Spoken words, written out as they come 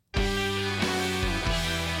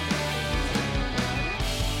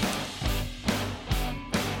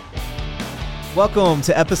Welcome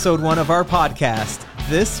to episode 1 of our podcast.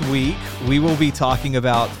 This week, we will be talking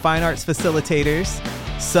about fine arts facilitators,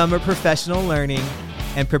 summer professional learning,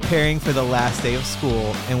 and preparing for the last day of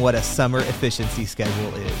school and what a summer efficiency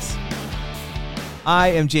schedule is.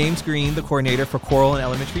 I am James Green, the coordinator for choral and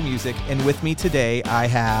elementary music, and with me today I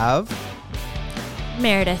have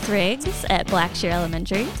Meredith Riggs at Blackshear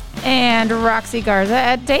Elementary. And Roxy Garza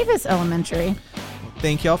at Davis Elementary.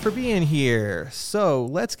 Thank y'all for being here. So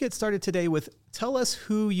let's get started today with tell us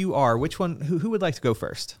who you are. Which one? Who would like to go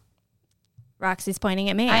first? Roxy's pointing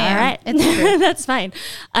at me. I All am. right. It's okay. That's fine.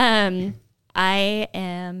 I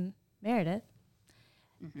am Meredith.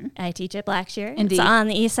 Mm-hmm. I teach at Blackshear. Indeed. It's on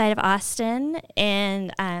the east side of Austin.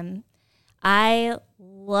 And I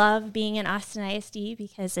love being in Austin ISD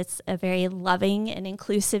because it's a very loving and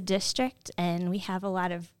inclusive district. And we have a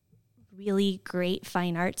lot of really great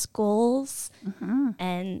fine arts goals. Mm-hmm.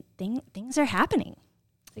 And things are happening.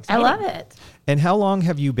 It's I exciting. love it. And how long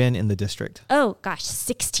have you been in the district? Oh, gosh,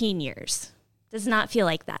 16 years. Does not feel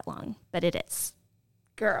like that long, but it is.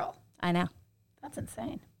 Girl, I know. that's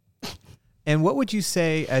insane. And what would you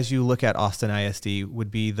say, as you look at Austin ISD, would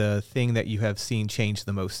be the thing that you have seen change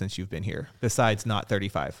the most since you've been here, besides not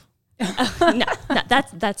 35? no,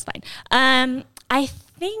 that's fine. I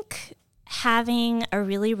think having a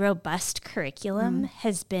really robust curriculum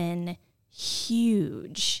has been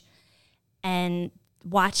huge, and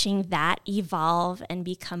watching that evolve and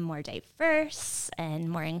become more diverse and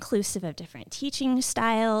more inclusive of different teaching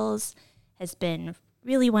styles has been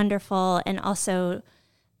really wonderful. And also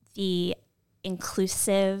the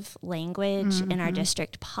inclusive language in our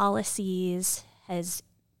district policies has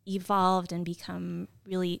evolved and become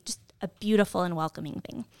really just a beautiful and welcoming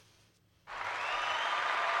thing.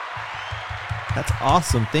 That's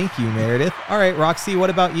awesome. Thank you, Meredith. All right, Roxy, what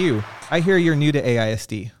about you? I hear you're new to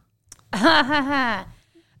AISD.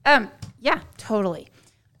 Yeah, totally.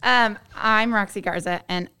 I'm Roxy Garza,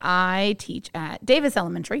 and I teach at Davis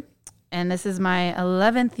Elementary, and this is my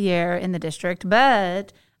 11th year in the district,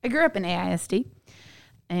 but I grew up in AISD,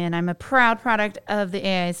 and I'm a proud product of the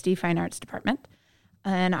AISD Fine Arts Department,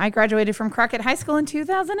 and I graduated from Crockett High School in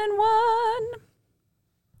 2001.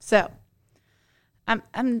 So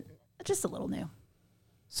I'm just a little new.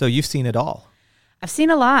 So you've seen it all. I've seen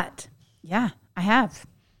a lot. Yeah, I have.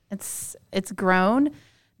 It's grown,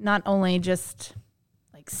 not only just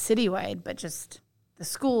like citywide, but just the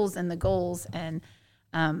schools and the goals and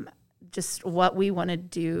just what we want to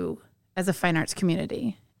do as a fine arts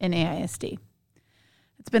community in AISD.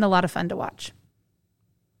 It's been a lot of fun to watch.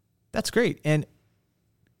 That's great. And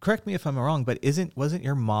correct me if I'm wrong, but wasn't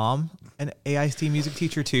your mom an AISD music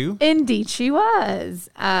teacher too? Indeed, she was.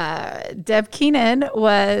 Deb Keenan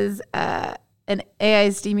was an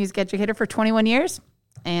AISD music educator for 21 years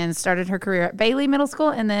and started her career at Bailey Middle School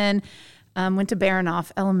and then went to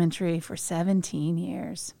Baranoff Elementary for 17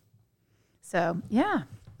 years. So, yeah.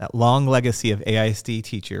 That long legacy of AISD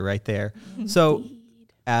teacher right there. So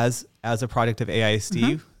as a product of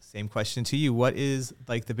AISD, same question to you. What is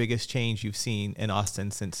like the biggest change you've seen in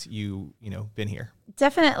Austin since you been here?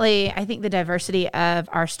 Definitely, I think the diversity of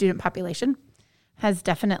our student population has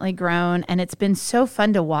definitely grown, and it's been so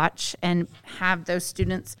fun to watch and have those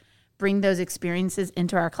students bring those experiences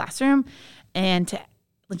into our classroom and to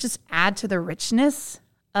just add to the richness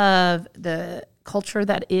of the culture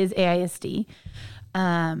that is AISD.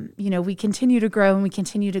 We continue to grow and we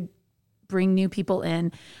continue to bring new people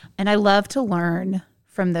in, and I love to learn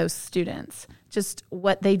from those students, just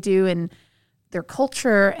what they do and their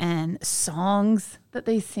culture and songs that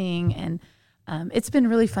they sing. And it's been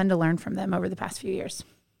really fun to learn from them over the past few years.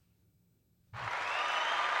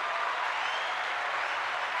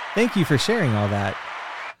 Thank you for sharing all that.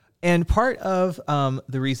 And part of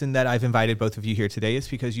the reason that I've invited both of you here today is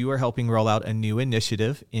because you are helping roll out a new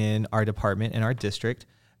initiative in our department, in our district.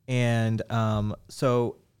 And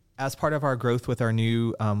so as part of our growth with our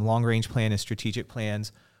new long-range plan and strategic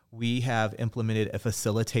plans, we have implemented a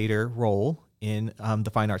facilitator role in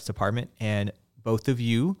the Fine Arts Department. And both of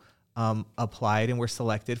you applied and were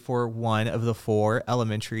selected for one of the 4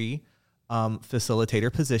 elementary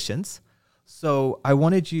facilitator positions. So I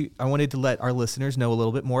wanted to let our listeners know a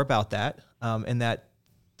little bit more about that, and that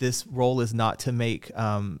this role is not to make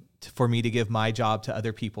for me to give my job to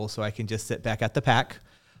other people so I can just sit back at the pack.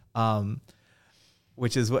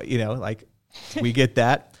 Which is what, we get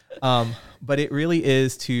that. But it really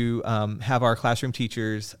is to have our classroom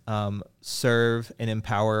teachers serve and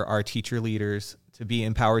empower our teacher leaders to be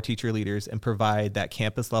empowered teacher leaders and provide that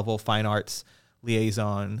campus level fine arts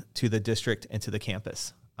liaison to the district and to the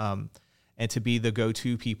campus. And to be the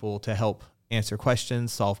go-to people to help answer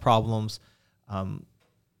questions, solve problems,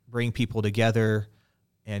 bring people together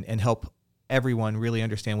and help everyone really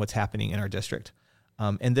understand what's happening in our district.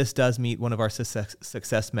 And this does meet one of our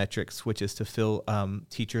success metrics, which is to fill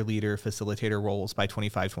teacher, leader, facilitator roles by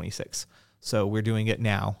 25-26. So we're doing it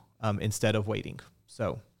now instead of waiting.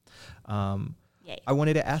 So I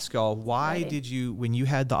wanted to ask y'all, why did you, when you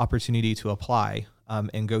had the opportunity to apply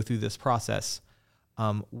and go through this process,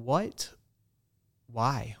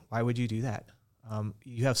 why would you do that?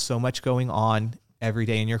 You have so much going on every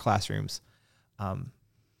day in your classrooms.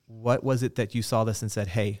 What was it that you saw this and said,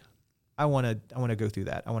 hey, I want to go through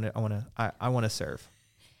that. I want to serve.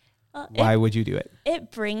 Well, why would you do it?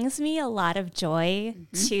 It brings me a lot of joy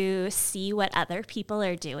to see what other people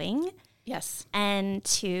are doing. Yes. And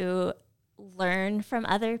to learn from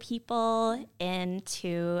other people and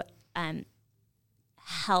to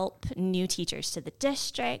help new teachers to the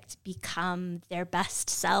district become their best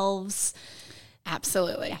selves.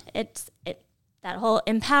 Absolutely. Yeah, that whole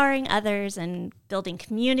empowering others and building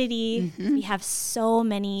community. We have so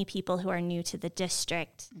many people who are new to the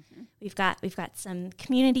district. We've got some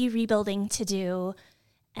community rebuilding to do,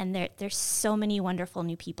 and there's so many wonderful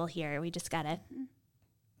new people here. We just gotta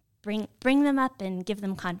bring them up and give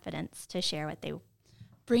them confidence to share what they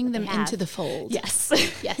bring them have into the fold. Yes,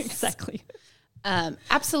 Yes, exactly.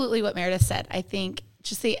 Absolutely, what Meredith said. I think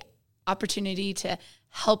just the opportunity to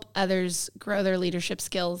help others grow their leadership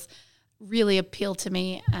skills really appealed to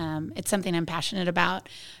me. It's something I'm passionate about,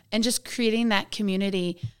 and just creating that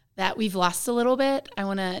community that we've lost a little bit. I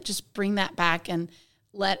want to just bring that back and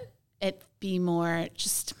let it be more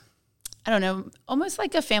just, I don't know, almost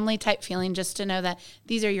like a family type feeling, just to know that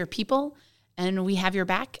these are your people and we have your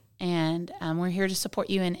back, and we're here to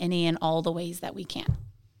support you in any and all the ways that we can.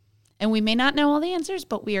 And we may not know all the answers,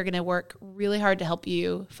 but we are going to work really hard to help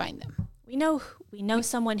you find them. We know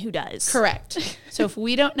someone who does. Correct. So if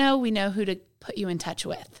we don't know, we know who to put you in touch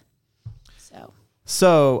with.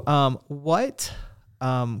 So what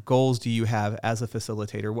goals do you have as a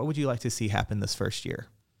facilitator? What would you like to see happen this first year?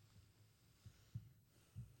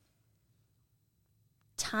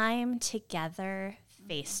 Time together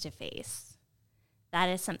face to face. That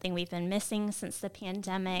is something we've been missing since the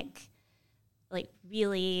pandemic. Like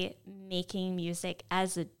really making music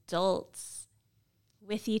as adults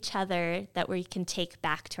with each other that we can take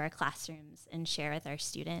back to our classrooms and share with our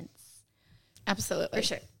students. Absolutely. For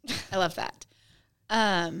sure. I love that.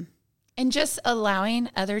 And just allowing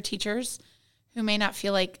other teachers who may not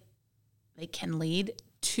feel like they can lead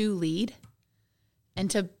to lead, and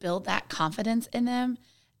to build that confidence in them,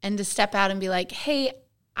 and to step out and be like, hey,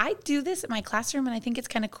 I do this in my classroom and I think it's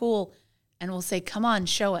kind of cool. And we'll say, come on,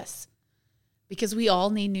 show us. Because we all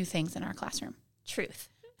need new things in our classroom. Truth.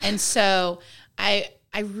 And so I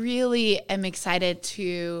really am excited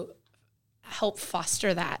to help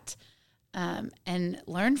foster that and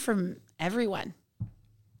learn from everyone.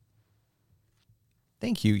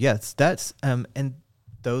 Thank you. Yes, that's and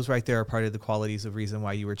those right there are part of the qualities of reason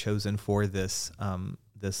why you were chosen for this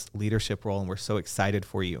this leadership role, and we're so excited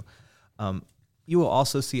for you. You will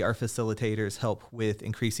also see our facilitators help with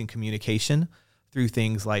increasing communication through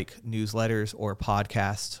things like newsletters or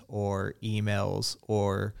podcasts or emails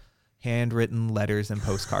or handwritten letters and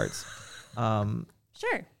postcards.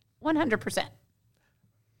 Sure. 100%.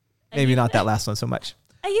 Maybe not that last one so much.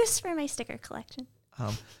 I use for my sticker collection.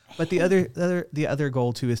 But the other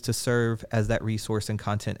goal too is to serve as that resource and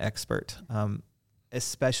content expert,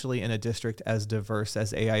 especially in a district as diverse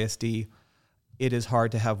as AISD. It is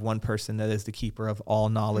hard to have one person that is the keeper of all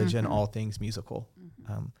knowledge and all things musical.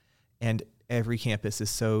 And every campus is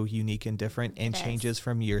so unique and different and changes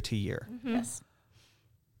from year to year. Yes.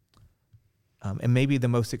 And maybe the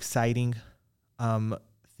most exciting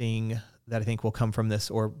thing that I think will come from this,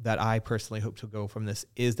 or that I personally hope to go from this,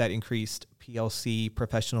 is that increased PLC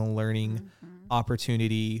professional learning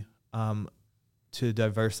opportunity to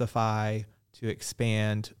diversify, to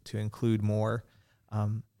expand, to include more.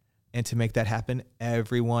 And to make that happen,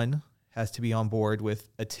 everyone has to be on board with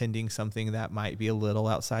attending something that might be a little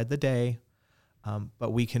outside the day,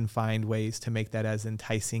 but we can find ways to make that as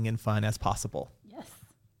enticing and fun as possible. Yes.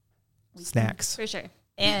 Snacks. For sure.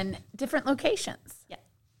 And different locations. Yeah.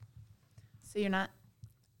 So you're not,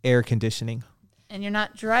 Air conditioning. and you're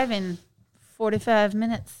not driving 45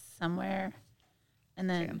 minutes somewhere and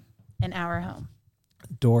then an hour home.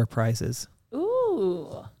 Door prizes.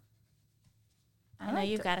 Ooh. I know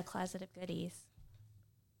you've got a closet of goodies.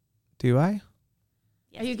 Do I?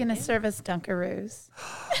 Yes, Are you going to do. serve us Dunkaroos?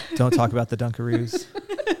 Don't talk about the Dunkaroos.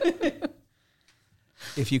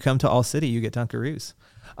 If you come to All City, you get Dunkaroos.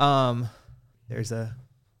 There's a...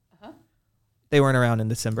 They weren't around in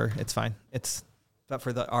December. It's fine. but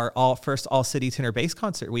for our first all city tenor bass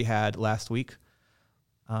concert we had last week,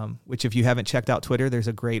 which if you haven't checked out Twitter, there's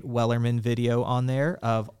a great Wellerman video on there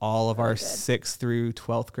of all of our 6th through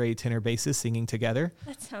 12th grade tenor basses singing together.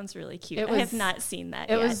 That sounds really cute. It I was- have not seen that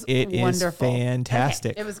It yet. was It is wonderful.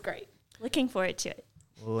 fantastic. It was great. Looking forward to it.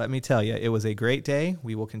 Let me tell you, it was a great day.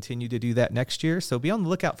 We will continue to do that next year. So be on the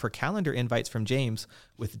lookout for calendar invites from James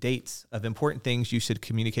with dates of important things you should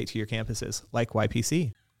communicate to your campuses, like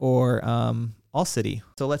YPC or All City.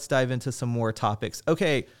 So let's dive into some more topics.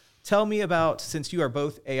 Okay, tell me about, since you are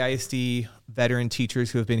both AISD veteran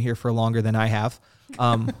teachers who have been here for longer than I have,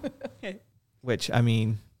 which, I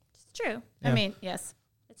mean, It's true. I mean, yes.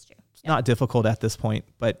 It's true. it's not difficult at this point,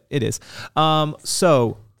 but it is.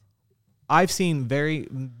 So I've seen very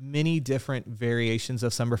many different variations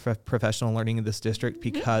of summer professional learning in this district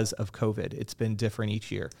because of COVID. It's been different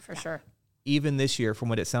each year. For sure. Even this year, from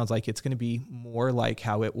what it sounds like, it's going to be more like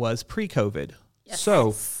how it was pre-COVID. Yes.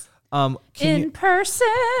 So, In person.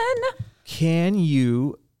 can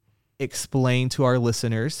you explain to our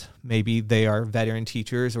listeners, maybe they are veteran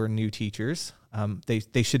teachers or new teachers,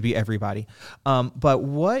 they should be everybody, but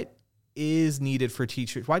what is needed for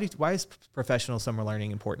teachers? Why is professional summer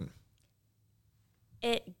learning important?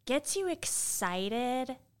 It gets you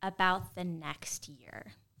excited about the next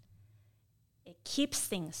year. It keeps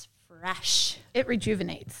things fresh. It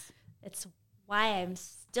rejuvenates. It's why I'm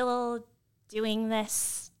still doing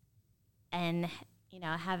this and,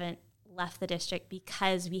 haven't left the district,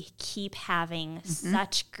 because we keep having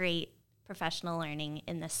such great professional learning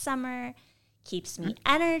in the summer. Keeps me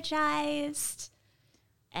energized.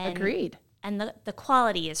 And, Agreed. And the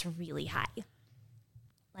quality is really high.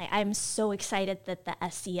 Like, I'm so excited that the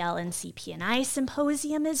SEL and CP&I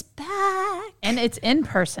symposium is back. And it's in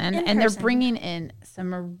person, In and person. they're bringing in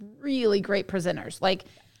some really great presenters. Like,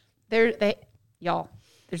 there's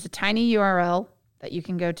a tiny URL that you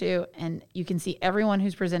can go to, and you can see everyone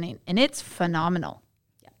who's presenting, and it's phenomenal.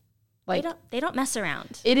 Yeah. Like, They don't mess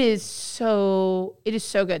around. it is so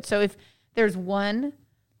good. So if there's one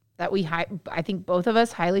that I think both of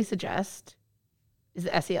us highly suggest, is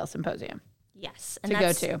the SEL symposium. Yes. And To go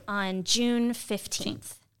that's to. on June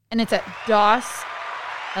 15th. And it's at Doss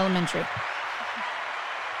Elementary.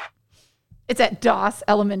 It's at Doss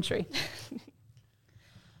Elementary.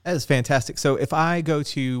 That is fantastic. So if I go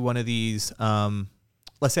to one of these,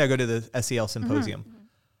 let's say I go to the SEL symposium,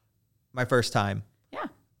 my first time, Yeah.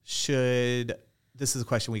 this is a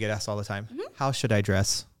question we get asked all the time. How should I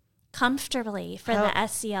dress? Comfortably for How- the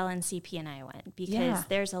SEL and CP&I one, because Yeah.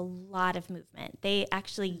 there's a lot of movement. They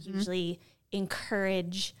actually usually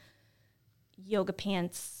encourage yoga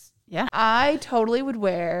pants. Yeah. I totally would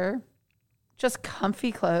wear just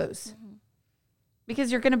comfy clothes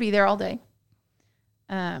because you're going to be there all day,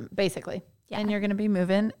 basically. Yeah. And you're going to be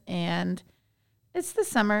moving, and it's the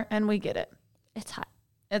summer, and we get it. It's hot.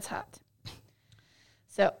 It's hot.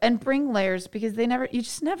 So, and bring layers because you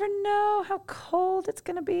just never know how cold it's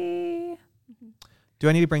going to be. Do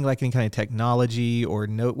I need to bring like any kind of technology or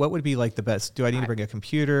note? What would be like the best? Do I need to bring a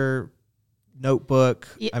computer, notebook?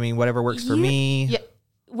 Yeah. I mean, whatever works for You- me. Yeah.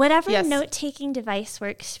 Whatever Yes. note-taking device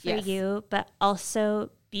works for Yes. you, but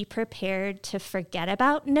also be prepared to forget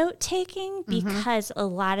about note-taking, because a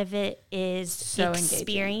lot of it is So engaging.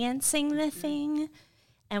 experiencing the thing.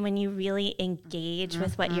 And when you really engage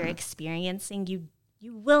with what you're experiencing, you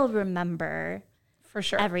will remember For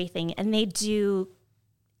sure. everything. And they do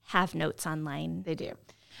have notes online. They do.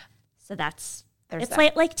 So There's it's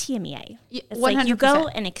that. like TMEA. Yeah, It's like you go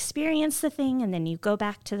 100%. and experience the thing, and then you go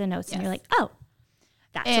back to the notes and you're Yes. like, oh,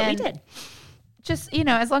 that's what we And did. Just,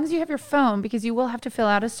 as long as you have your phone, because you will have to fill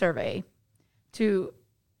out a survey to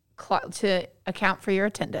account for your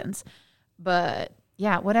attendance. But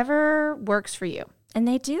yeah, whatever works for you. And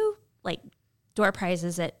they do like door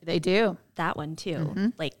prizes at They do. that one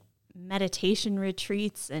too. Like meditation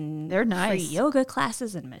retreats and They're free nice. yoga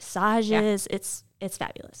classes and massages. It's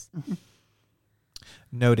fabulous.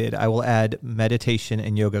 Noted. I will add meditation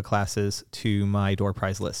and yoga classes to my door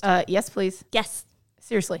prize list. Yes, please. Yes.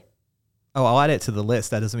 Seriously. Oh, I'll add it to the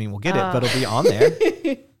list. That doesn't mean we'll get it, but it'll be on there.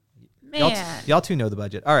 Man. Y'all two know the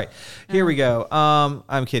budget. All right, here we go.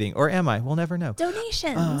 I'm kidding, or am I? We'll never know.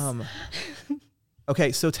 Donations.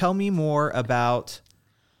 Okay, so tell me more about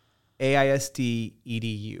AISD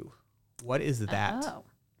EDU. What is that? Oh.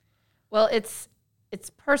 Well, it's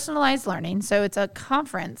personalized learning. So it's a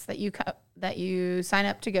conference that you sign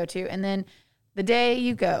up to go to, and then the day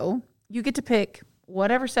you go, you get to pick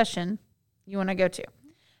whatever session you want to go to.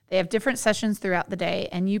 They have different sessions throughout the day,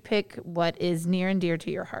 and you pick what is near and dear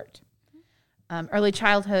to your heart. Early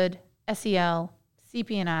childhood, SEL,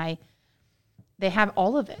 CP&I, they have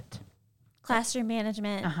all of it. classroom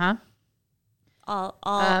management, Uh-huh.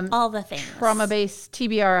 all the things. Trauma-based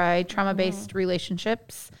TBRI, trauma-based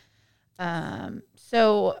relationships.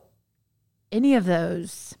 So any of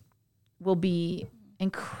those will be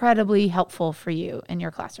incredibly helpful for you in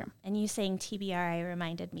your classroom. And you saying TBRI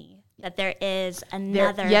reminded me that there is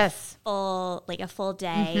another full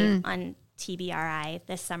day on TBRI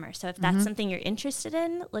this summer. So if that's something you're interested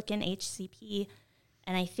in, look in HCP.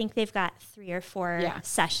 And I think they've got 3 or 4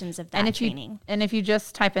 sessions of that training. And if you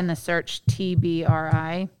just type in the search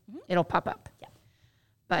TBRI, it'll pop up. Yeah.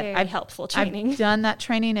 But Very helpful training. I've done that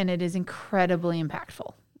training, and it is incredibly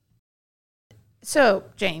impactful. So,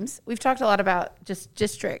 James, we've talked a lot about just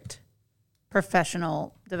district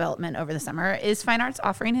professional development over the summer. Is Fine Arts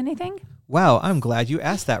offering anything? Wow, I'm glad you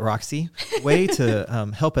asked that, Roxy. Way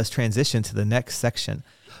to help us transition to the next section.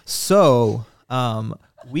 So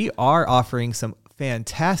we are offering some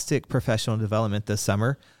fantastic professional development this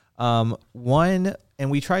summer. And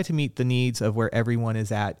we try to meet the needs of where everyone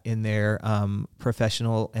is at in their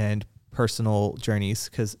professional and personal journeys.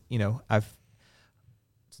 Because,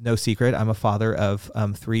 it's no secret, I'm a father of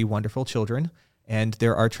 3 wonderful children. And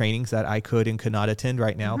there are trainings that I could and could not attend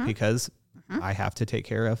right now because I have to take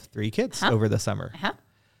care of 3 kids over the summer.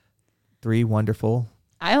 3 wonderful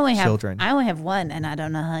children. I only have 1, and I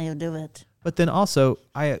don't know how you do it. But then also,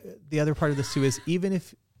 the other part of this too is even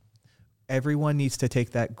if everyone needs to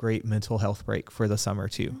take that great mental health break for the summer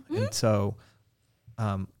too, and so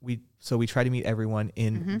we try to meet everyone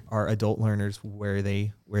in our adult learners where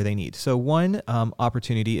they need. So one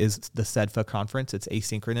opportunity is the CEDFA conference. It's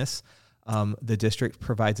asynchronous. The district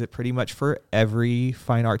provides it pretty much for every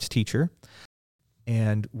fine arts teacher.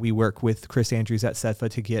 And we work with Chris Andrews at CEDFA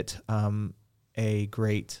to get a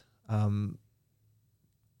great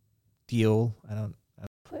deal.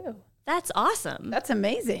 Clue. That's awesome. That's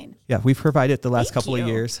amazing. Yeah, we've provided the last couple you. of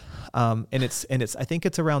years. And it's I think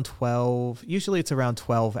it's around 12, usually it's around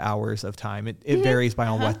 12 hours of time. It varies by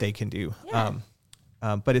on what they can do. Yeah.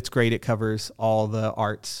 But it's great. It covers all the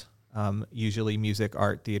arts, usually music,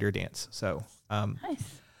 art, theater, dance. So Nice.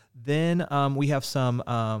 then we have some,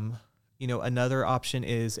 another option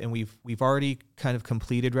is, and we've already kind of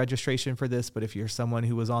completed registration for this, but if you're someone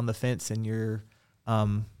who was on the fence and you're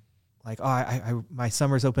like, my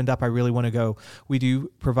summer's opened up, I really want to go. We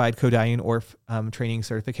do provide Kodayan Orff training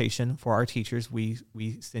certification for our teachers. We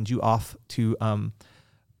send you off to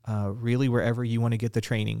really wherever you want to get the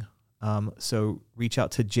training. So reach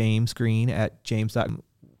out to James Green at James.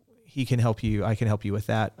 He can help you. I can help you with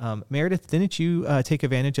that. Meredith, didn't you take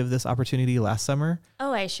advantage of this opportunity last summer?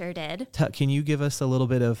 Oh, I sure did. Can you give us a little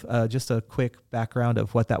bit of just a quick background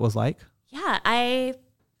of what that was like? Yeah, I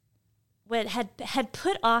had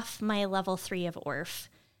put off my level 3 of Orff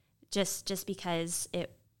just because it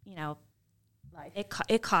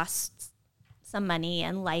costs some money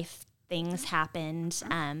and life things happened.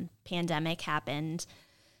 Pandemic happened.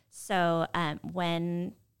 So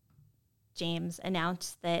when James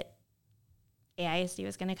announced that AISD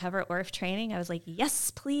was going to cover Orff training, I was like, yes,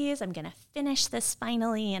 please. I'm going to finish this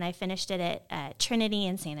finally. And I finished it at Trinity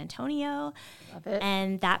in San Antonio. Love it.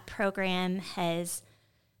 And that program has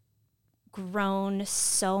grown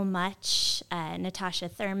so much. Natasha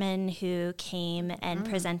Thurman, who came and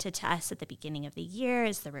presented to us at the beginning of the year,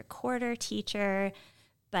 is the recorder teacher.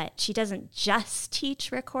 But she doesn't just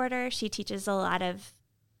teach recorder. She teaches a lot of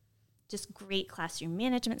just great classroom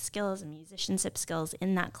management skills and musicianship skills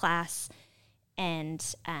in that class. And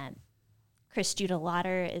Chris Judah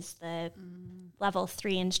Lauder is the level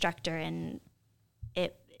 3 instructor, and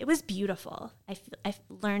it was beautiful. I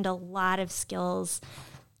learned a lot of skills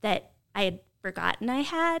that I had forgotten I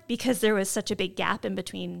had because there was such a big gap in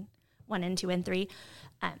between 1 and 2 and 3.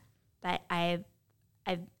 But I'm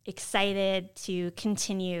excited to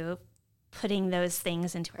continue putting those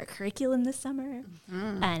things into our curriculum this summer.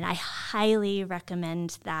 And I highly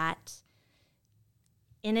recommend that.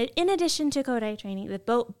 In addition to Kodayan training, that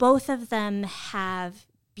both of them have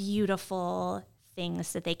beautiful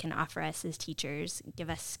things that they can offer us as teachers, give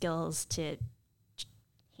us skills to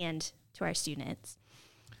hand to our students.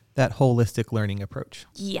 That holistic learning approach.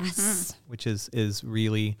 Yes. Which is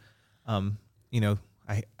really, I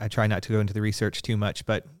try not to go into the research too much,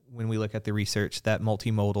 but when we look at the research, that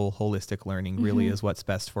multimodal holistic learning really is what's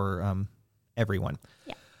best for everyone.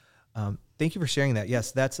 Yeah. Thank you for sharing that.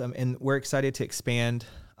 Yes, that's and we're excited to expand.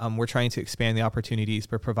 We're trying to expand the opportunities,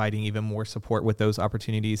 but providing even more support with those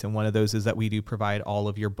opportunities. And one of those is that we do provide all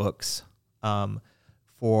of your books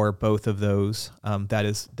for both of those. That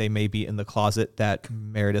is, they may be in the closet that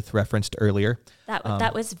Meredith referenced earlier.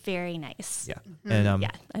 That was very nice. Yeah, and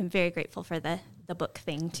I'm very grateful for the the book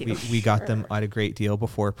thing too. We got them at a great deal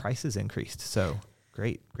before prices increased. So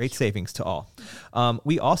great savings to all.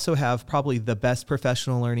 We also have probably the best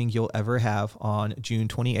professional learning you'll ever have on June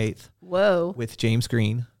 28th. Whoa. With James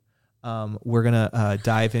Green. We're going to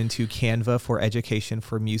dive into Canva for education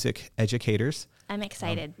for music educators. I'm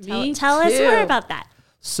excited. Me Tell us too. more about that.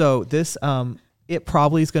 So this, it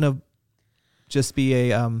probably is going to just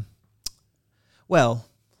be a, well,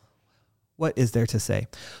 what is there to say?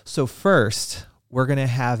 So first, we're going to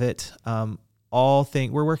have it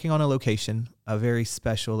we're working on a location, a very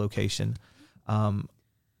special location,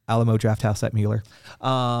 Alamo Draft House at Mueller.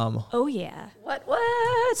 Oh yeah. What?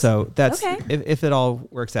 So that's, Okay. if it all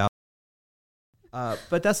works out.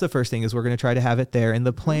 But that's the first thing is we're going to try to have it there. And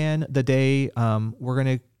the plan, the day, we're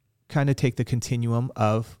going to kind of take the continuum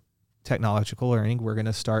of technological learning. We're going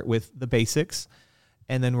to start with the basics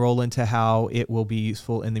and then roll into how it will be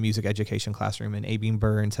useful in the music education classroom. And Abeam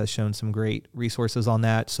Burns has shown some great resources on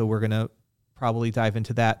that. So we're going to probably dive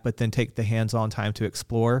into that, but then take the hands-on time to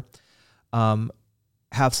explore,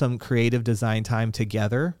 have some creative design time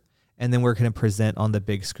together, and then we're going to present on the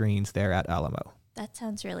big screens there at Alamo. That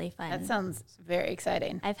sounds really fun. That sounds very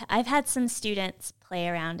exciting. I've had some students play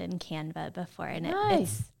around in Canva before, and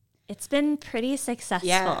Nice. it's been pretty successful.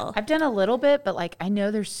 Yeah, I've done a little bit, but like I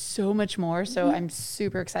know there's so much more, so I'm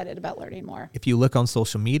super excited about learning more. If you look on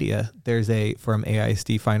social media, there's from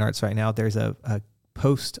AISD Fine Arts right now, there's a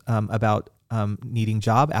post about needing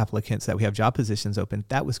job applicants, that we have job positions open.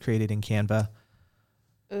 That was created in Canva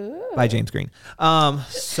by James Green.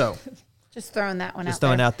 So Just throwing that one just out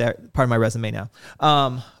throwing there. out there, part of my resume now.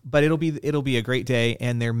 But it'll be a great day,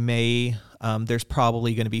 and there's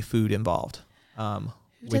probably going to be food involved. Who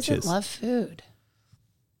doesn't love food?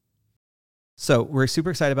 So we're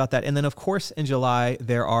super excited about that. And then of course in July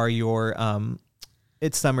there are your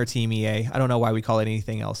it's summer team EA. I don't know why we call it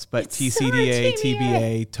anything else, but It's TCDA, summer team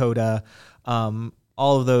TBA, TODA,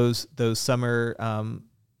 all of those summer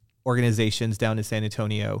organizations down in San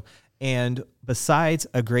Antonio. And besides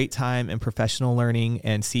a great time and professional learning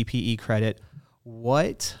and CPE credit,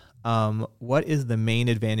 what is the main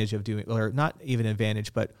advantage of doing, or not even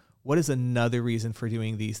advantage, but what is another reason for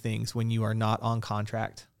doing these things when you are not on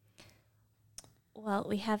contract? Well,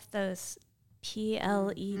 we have those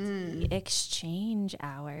PLED exchange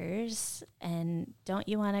hours, and don't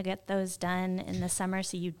you want to get those done in the summer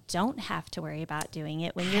so you don't have to worry about doing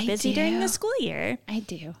it when you're I busy during do. the school year? I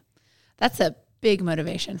do. That's a big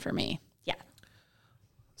motivation for me. Yeah.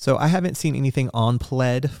 So I haven't seen anything on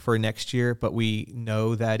PLED for next year, but we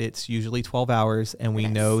know that it's usually 12 hours, and we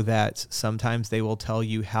know that sometimes they will tell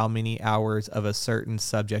you how many hours of a certain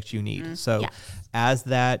subject you need. So Yes. as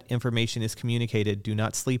that information is communicated, do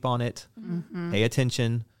not sleep on it. Pay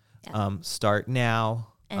attention. Yeah. Start now.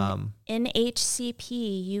 And in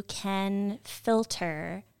HCP, you can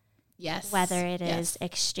filter Yes. whether it Yes. is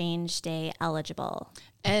exchange day eligible.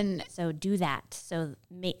 And So do that. So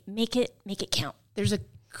make it count. there's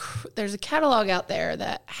a catalog out there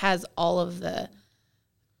that has all of the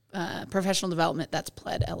professional development that's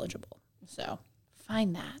PLED eligible. So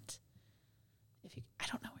find that. I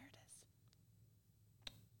don't know where it is.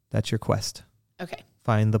 That's your quest. Okay.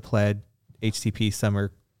 Find the PLED HCP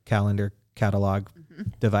summer calendar catalog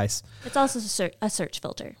device. It's also a search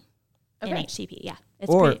filter in Okay. HCP. Yeah. It's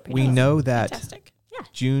Or pretty we awesome. know that Fantastic.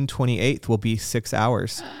 June 28th will be 6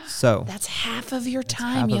 hours. So That's half of your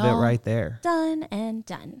time, half of y'all. it right there. Done and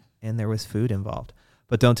done. And there was food involved,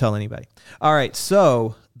 but don't tell anybody. All right.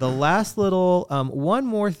 So the last little, one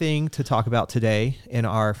more thing to talk about today in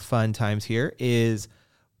our fun times here is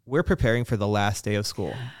we're preparing for the last day of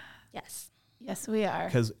school, Yes. Yes, we are.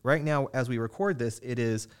 because right now, as we record this, it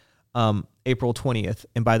is April 20th.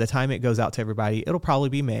 And by the time it goes out to everybody, it'll probably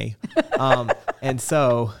be May. And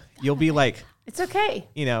so you'll be like, It's okay.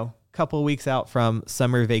 a couple of weeks out from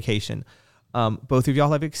summer vacation. Both of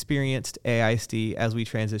y'all have experienced AISD as we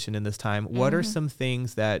transition in this time. What are some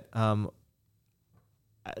things that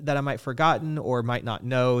that I might forgotten or might not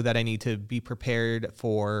know that I need to be prepared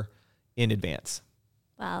for in advance?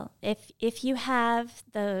 Well, if you have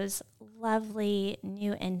those lovely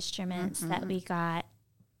new instruments that we got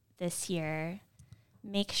this year,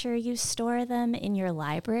 make sure you store them in your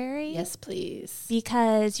library. Yes, please.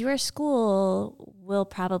 Because your school will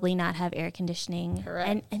probably not have air conditioning.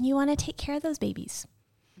 Correct. And you want to take care of those babies.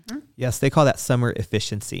 Yes, they call that summer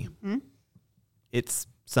efficiency. It's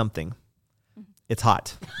something. It's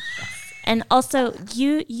hot. And also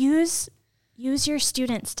you use your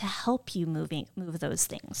students to help you move those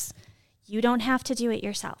things. You don't have to do it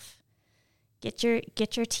yourself. Get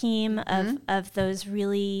your team of those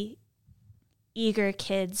really eager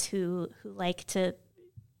kids who like to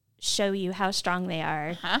show you how strong they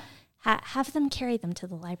are, have them carry them to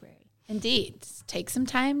the library. Indeed. Take some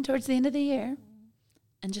time towards the end of the year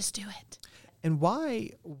and just do it. And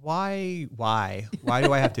why do I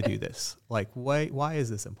have to do this? Like, why is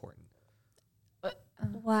this important?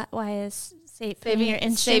 Why is saving your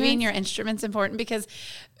instruments? Saving your instruments important because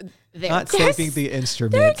Not saving the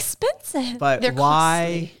instruments. They're expensive. But They're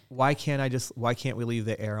costly. why can't we leave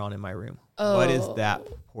the air on in my room? What is that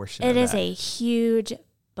portion It of is that? a huge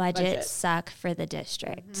budget Budget. suck for the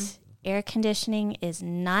district. Air conditioning is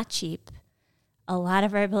not cheap. A lot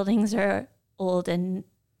of our buildings are old and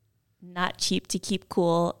not cheap to keep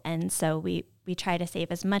cool. And so we try to save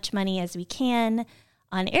as much money as we can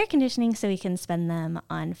on air conditioning so we can spend them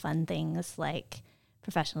on fun things like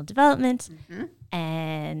professional development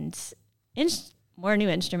and more new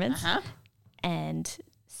instruments and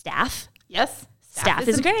staff. Yes. Staff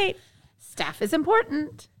is great. Staff is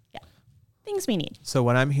important. Things we need. So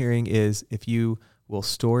what I'm hearing is if you will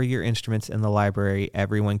store your instruments in the library,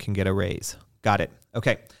 everyone can get a raise. Got it.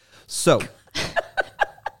 Okay. So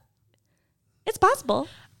It's possible.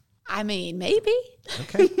 I mean, maybe.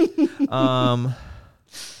 okay.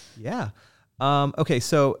 Yeah. Okay.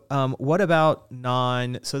 So what about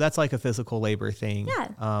so that's like a physical labor thing.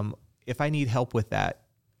 Yeah. If I need help with that,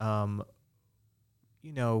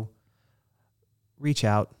 reach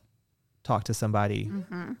out, talk to somebody,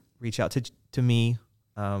 reach out to me.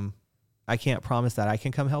 I can't promise that I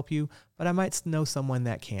can come help you, but I might know someone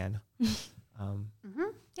that can.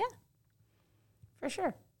 Yeah. For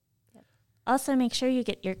sure. Also, make sure you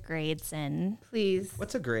get your grades in. Please.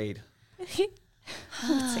 What's a grade? What's a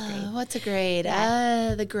grade? What's a grade?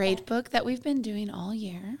 The grade book that we've been doing all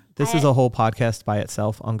year. This is a whole podcast by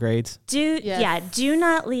itself on grades. Do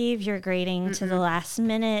not leave your grading to the last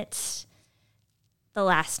minute, the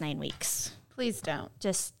last 9 weeks. Please don't.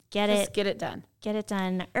 Just get it done. Get it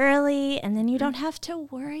done early, and then you don't have to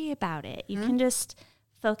worry about it. You can just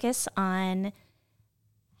focus on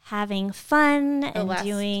having fun and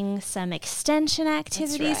doing some extension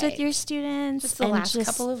activities with your students. Just the last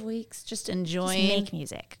couple of weeks, just enjoying. Just make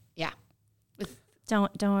music. Yeah.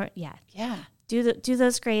 Don't Yeah. do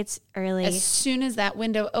those grades early. As soon as that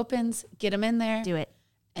window opens, get them in there. Do it.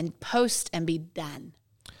 And post and be done.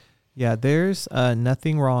 Yeah, there's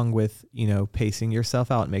nothing wrong with, pacing yourself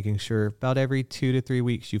out, making sure about every 2 to 3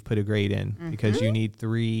 weeks you've put a grade in because you need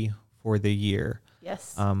 3 for the year.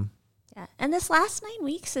 Yes. Yeah. And this last 9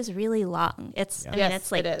 weeks is really long. It's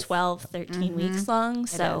it's like 12, 13 weeks long.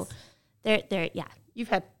 So they're You've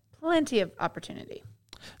had plenty of opportunity.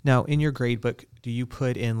 Now, in your grade book, do you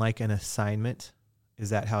put in like an assignment? Is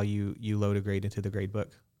that how you load a grade into the grade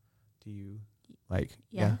book? Do you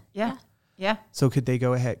Yeah. So could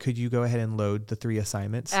you go ahead and load the 3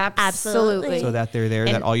 assignments? Absolutely. So that they're there,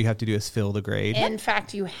 that all you have to do is fill the grade? In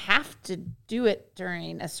fact, you have to do it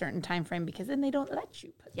during a certain time frame because then they don't let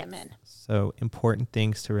you put them in. So important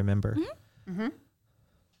things to remember. And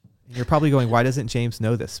you're probably going, why doesn't James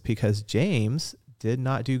know this? Because James did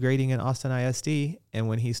not do grading in Austin ISD. And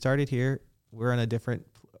when he started here,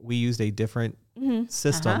 we used a different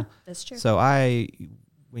system. That's true. So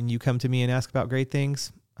when you come to me and ask about grade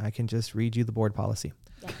things, I can just read you the board policy.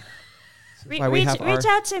 Yeah. Reach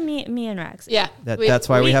out to me and Rex. Yeah. That's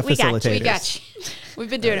why we have facilitators. We got you. We've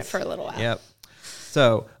been doing it for a little while. Yep.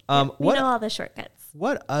 So we know all the shortcuts.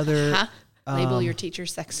 What other... Label your teacher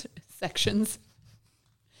sections.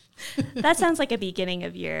 That sounds like a beginning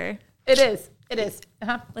of year. It is.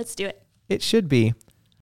 Let's do it. It should be.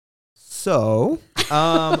 So,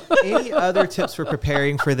 any other tips for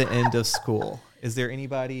preparing for the end of school? Is there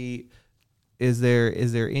anybody... Is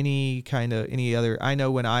there any other? I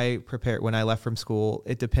know when I left from school,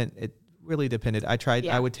 it really depended.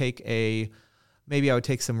 I would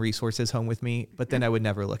take some resources home with me, but then I would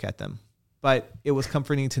never look at them. But it was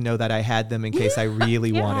comforting to know that I had them in case I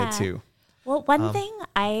really wanted to. Well, one thing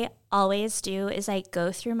I always do is I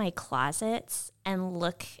go through my closets and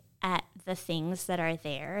look at the things that are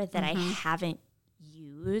there that I haven't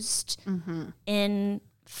used in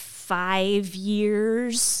 5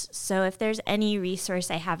 years. So if there's any resource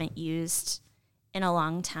I haven't used in a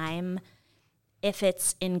long time, if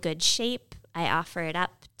it's in good shape, I offer it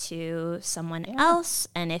up to someone else.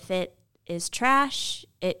 And if it is trash,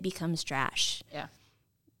 it becomes trash. Yeah.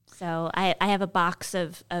 So I have a box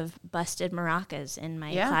of busted maracas in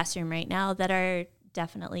my classroom right now that are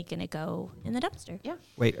definitely going to go in the dumpster. Yeah.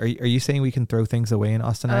 Wait, are you saying we can throw things away in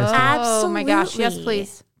Austin ISD? Absolutely. Oh my gosh. Yes,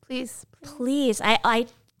 please. Please. I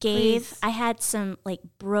had some like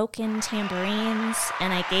broken tambourines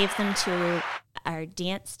and I gave them to our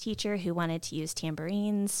dance teacher who wanted to use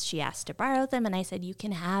tambourines. She asked to borrow them and I said, you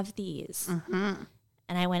can have these.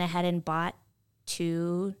 And I went ahead and bought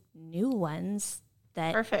 2 new ones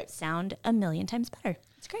that Perfect. sound a million times better.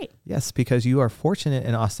 It's great. Yes, because you are fortunate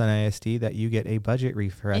in Austin ISD that you get a budget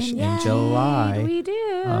refresh in Indeed, July. we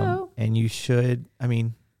do. And you should, I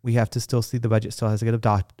mean, we have to still see the budget still has to get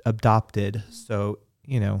adopted. So,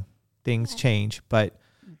 things change, but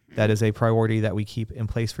that is a priority that we keep in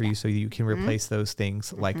place for you so you can replace those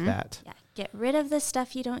things like that. Yeah. Get rid of the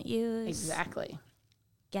stuff you don't use. Exactly.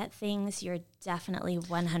 Get things you're definitely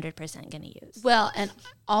 100% going to use. Well, and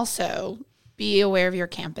also be aware of your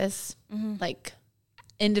campus, like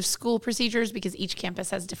end of school procedures, because each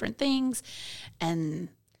campus has different things. And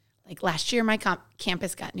like last year, my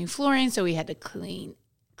campus got new flooring, so we had to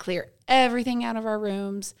clear everything out of our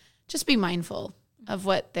rooms. Just be mindful of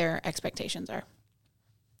what their expectations are.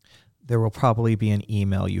 There will probably be an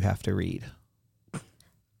email you have to read.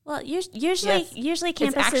 Well, usually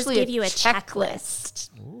campuses actually give a you a checklist.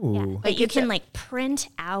 Ooh. Yeah, but Like you it's can print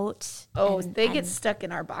out. They get stuck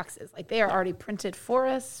in our boxes. Like they are already printed for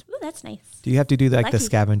us. Ooh, that's nice. Do you have to do the Lucky.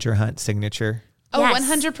 scavenger hunt signature? Oh, Yes.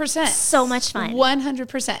 100%. So much fun.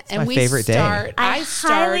 100%. And my favorite day. I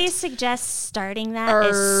start highly suggest starting that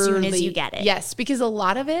as soon as you get it. Yes, because a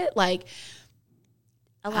lot of it,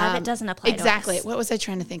 A lot of it doesn't apply exactly. to us. What was I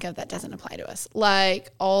trying to think of that doesn't apply to us?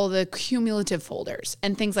 Like all the cumulative folders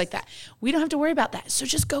and things like that. We don't have to worry about that. So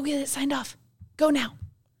just go get it signed off. Go now.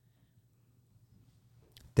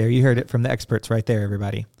 There you heard it from the experts right there,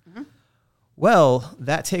 everybody. Well,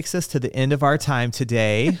 that takes us to the end of our time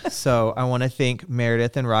today. So I want to thank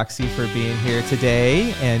Meredith and Roxy for being here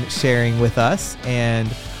today and sharing with us. And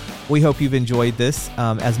we hope you've enjoyed this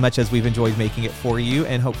as much as we've enjoyed making it for you.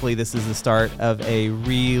 And hopefully this is the start of a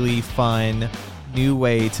really fun new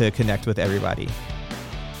way to connect with everybody.